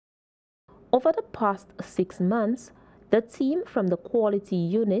Over the past 6 months, the team from the Quality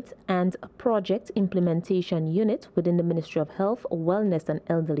Unit and Project Implementation Unit within the Ministry of Health, Wellness and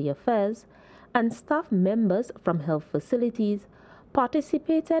Elderly Affairs and staff members from health facilities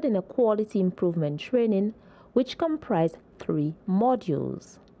participated in a quality improvement training which comprised 3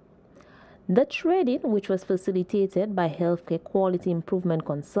 modules. The training, which was facilitated by Healthcare Quality Improvement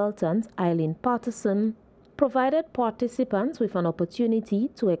Consultant Eileen Patterson, provided participants with an opportunity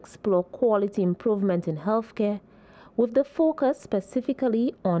to explore quality improvement in healthcare with the focus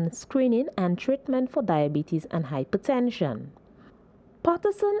specifically on screening and treatment for diabetes and hypertension.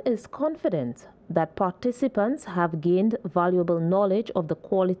 Patterson is confident that participants have gained valuable knowledge of the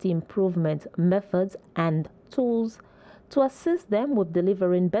quality improvement methods and tools to assist them with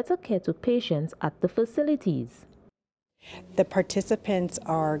delivering better care to patients at the facilities. The participants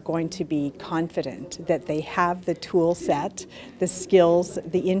are going to be confident that they have the tool set, the skills,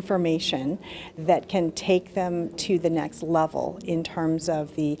 the information that can take them to the next level in terms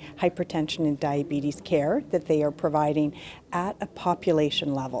of the hypertension and diabetes care that they are providing at a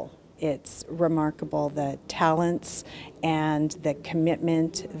population level. It's remarkable the talents and the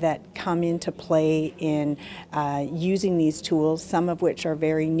commitment that come into play in using these tools, some of which are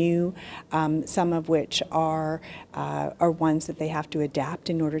very new, some of which are ones that they have to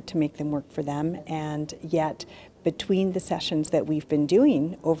adapt in order to make them work for them, and yet between the sessions that we've been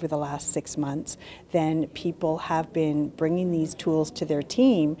doing over the last 6 months, then people have been bringing these tools to their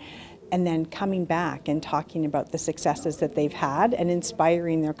team and then coming back and talking about the successes that they've had and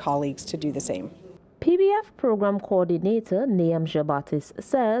inspiring their colleagues to do the same. PBF Program Coordinator Nayam Jabatis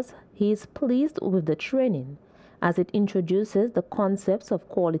says he is pleased with the training as it introduces the concepts of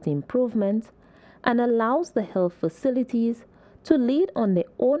quality improvement and allows the health facilities to lead on their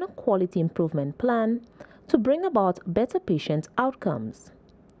own quality improvement plan to bring about better patient outcomes.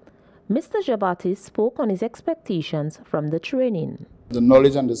 Mr. Jabatis spoke on his expectations from the training. The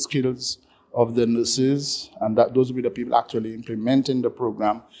knowledge and the skills of the nurses, and that those will be the people actually implementing the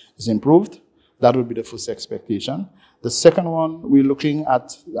program, is improved. That will be the first expectation. The second one, we're looking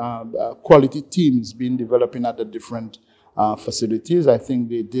at quality teams being developing at the different facilities. I think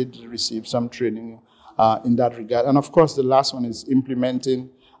they did receive some training in that regard. And of course, the last one is implementing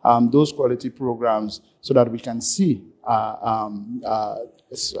those quality programs so that we can see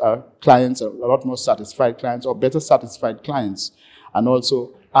clients, a lot more satisfied clients or better satisfied clients. And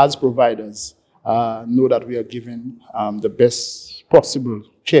also, as providers, know that we are giving the best possible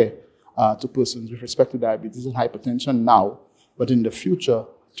care to persons with respect to diabetes and hypertension now, but in the future,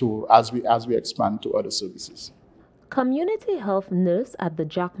 as we expand to other services. Community health nurse at the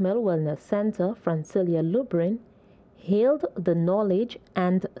Jacmel Wellness Center, Francilia Lubrin, hailed the knowledge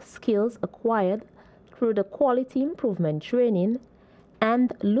and skills acquired through the quality improvement training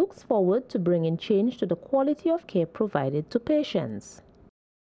and looks forward to bringing change to the quality of care provided to patients.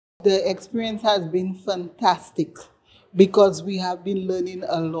 The experience has been fantastic because we have been learning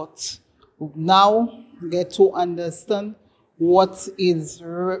a lot. Now we get to understand what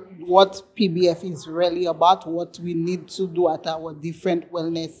PBF is really about, what we need to do at our different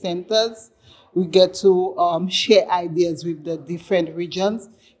wellness centers. We get to share ideas with the different regions.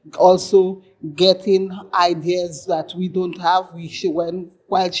 Also getting ideas that we don't have,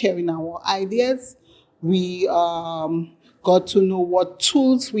 while sharing our ideas. We got to know what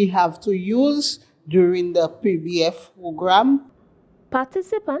tools we have to use during the PBF program.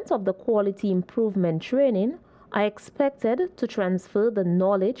 Participants of the quality improvement training are expected to transfer the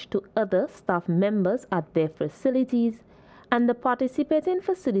knowledge to other staff members at their facilities and the participating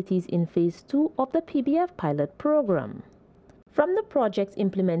facilities in Phase 2 of the PBF pilot program. From the Project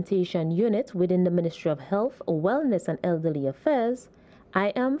Implementation Unit within the Ministry of Health, Wellness and Elderly Affairs, I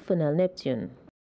am Funel Neptune.